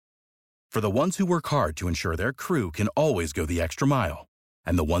For the ones who work hard to ensure their crew can always go the extra mile,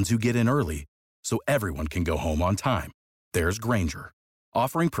 and the ones who get in early so everyone can go home on time, there's Grainger,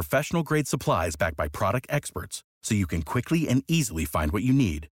 offering professional-grade supplies backed by product experts so you can quickly and easily find what you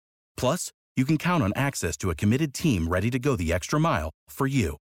need. Plus, you can count on access to a committed team ready to go the extra mile for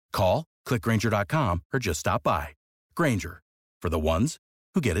you. Call, click Grainger.com, or just stop by. Grainger, for the ones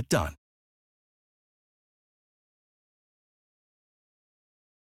who get it done.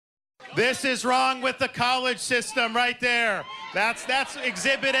 This is wrong with the college system right there. That's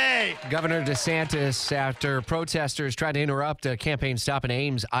Exhibit A. Governor DeSantis, after protesters tried to interrupt a campaign stop in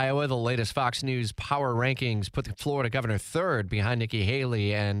Ames, Iowa, the latest Fox News power rankings put the Florida governor third behind Nikki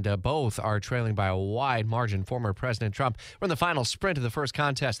Haley, and both are trailing by a wide margin. Former President Trump. We're in the final sprint of the first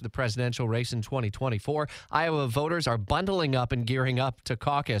contest of the presidential race in 2024. Iowa voters are bundling up and gearing up to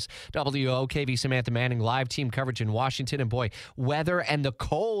caucus. WOKV Samantha Manning, live team coverage in Washington. And boy, weather and the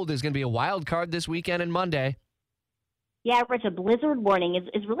cold is going to be a wild card this weekend and Monday. Yeah, Rich, a blizzard warning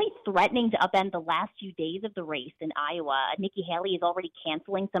is really threatening to upend the last few days of the race in Iowa. Nikki Haley is already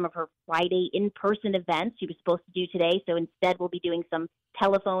canceling some of her Friday in-person events she was supposed to do today, so instead we'll be doing some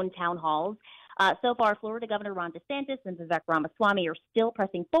telephone town halls. So far, Florida Governor Ron DeSantis and Vivek Ramaswamy are still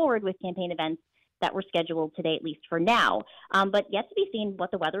pressing forward with campaign events that were scheduled today, at least for now. But yet to be seen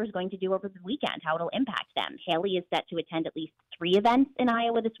what the weather is going to do over the weekend, how it'll impact them. Haley is set to attend at least 3 events in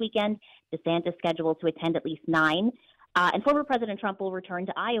Iowa this weekend. DeSantis scheduled to attend at least 9. And former President Trump will return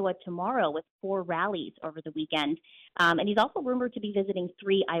to Iowa tomorrow with 4 rallies over the weekend. And he's also rumored to be visiting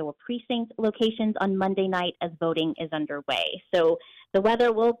 3 Iowa precinct locations on Monday night as voting is underway. So the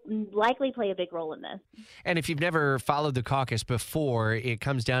weather will likely play a big role in this. And if you've never followed the caucus before, it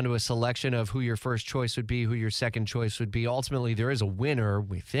comes down to a selection of who your first choice would be, who your second choice would be. Ultimately, there is a winner,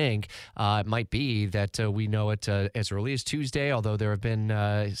 we think. It might be that we know it as early as Tuesday, although there have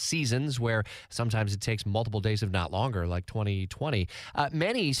been seasons where sometimes it takes multiple days, if not longer, like 2020.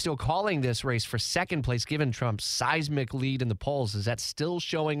 Many still calling this race for second place, given Trump's seismic lead in the polls. Is that still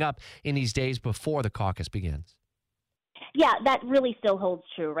showing up in these days before the caucus begins? Yeah, that really still holds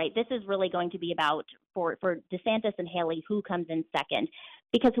true, right? This is really going to be about, for DeSantis and Haley, who comes in second.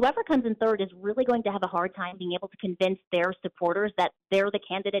 Because whoever comes in third is really going to have a hard time being able to convince their supporters that they're the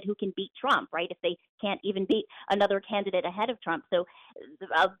candidate who can beat Trump, right? If they can't even beat another candidate ahead of Trump. So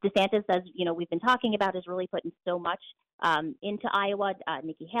DeSantis, as we've been talking about, is really putting so much into Iowa.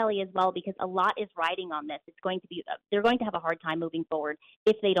 Nikki Haley as well, because a lot is riding on this. It's going to be they're going to have a hard time moving forward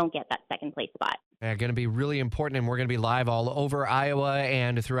if they don't get that second place spot. Going to be really important, and we're going to be live all over Iowa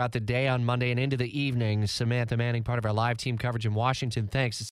and throughout the day on Monday and into the evening. Samantha Manning, part of our live team coverage in Washington. Thanks.